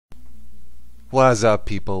What's up,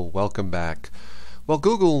 people? Welcome back. Well,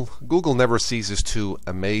 Google never ceases to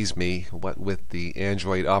amaze me. What with the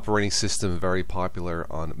Android operating system, very popular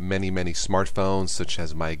on many smartphones, such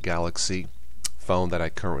as my Galaxy phone that I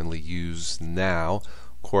currently use now.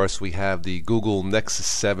 Of course, we have the Google Nexus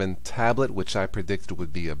 7 tablet, which I predicted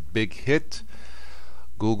would be a big hit.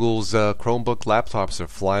 Google's Chromebook laptops are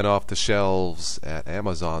flying off the shelves at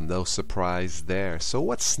Amazon. No surprise there. So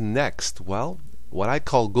what's next? Well, what I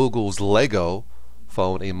call Google's Lego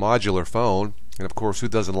phone, a modular phone. And of course, who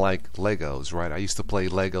doesn't like Legos, right? I used to play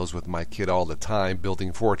Legos with my kid all the time,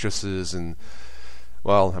 building fortresses, and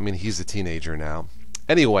well, I mean, he's a teenager now.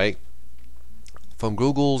 Anyway, from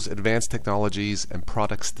Google's Advanced Technologies and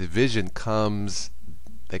Products Division comes,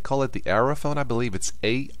 they call it the Ara phone, I believe it's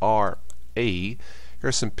ARA.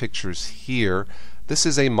 Here's some pictures here. This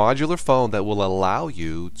is a modular phone that will allow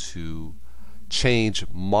you to change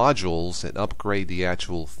modules and upgrade the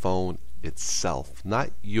actual phone itself.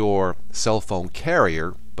 Not your cell phone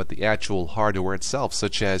carrier, but the actual hardware itself,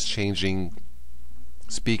 such as changing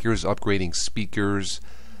speakers, upgrading speakers,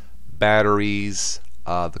 batteries,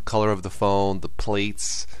 the color of the phone, the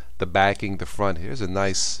plates, the backing, the front. Here's a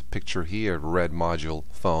nice picture here, red module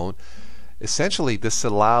phone. Essentially, this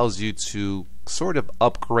allows you to sort of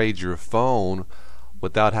upgrade your phone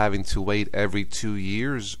without having to wait every 2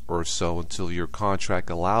 years or so until your contract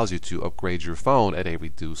allows you to upgrade your phone at a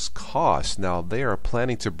reduced cost. Now, they are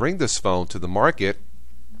planning to bring this phone to the market.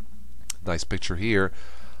 Nice picture here.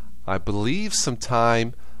 I believe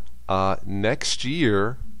sometime next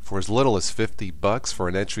year for as little as $50 for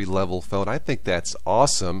an entry-level phone. I think that's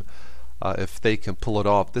awesome if they can pull it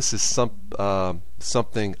off. This is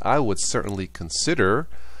something I would certainly consider.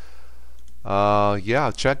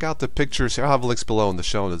 Yeah, check out the pictures. I'll have links below in the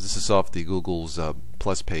show notes. This is off the Google's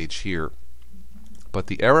Plus page here. But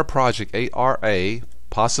the Era project, ARA,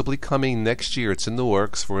 possibly coming next year. It's in the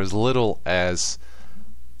works for as little as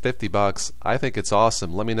 $50. I think it's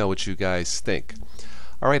awesome. Let me know what you guys think.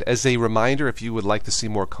 Alright, as a reminder, if you would like to see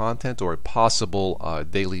more content or a possible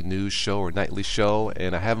daily news show or nightly show,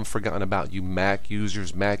 and I haven't forgotten about you Mac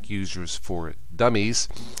users for Dummies,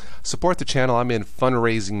 support the channel. I'm in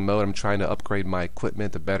fundraising mode. I'm trying to upgrade my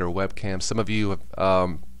equipment, a better webcam. Some of you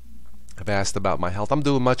have asked about my health. I'm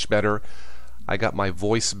doing much better. I got my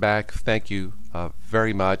voice back. Thank you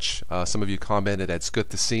very much. Some of you commented, it's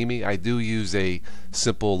good to see me. I do use a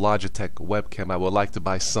simple Logitech webcam. I would like to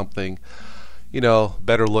buy something, you know,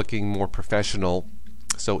 better looking, more professional.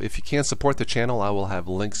 So if you can't support the channel, I will have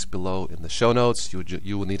links below in the show notes.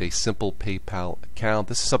 You will need a simple PayPal account.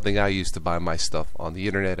 This is something I use to buy my stuff on the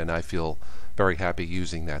internet, and I feel very happy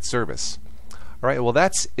using that service. Alright, well,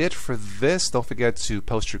 that's it for this. Don't forget to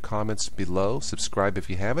post your comments below. Subscribe if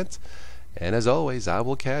you haven't. And as always, I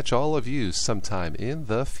will catch all of you sometime in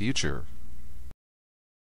the future.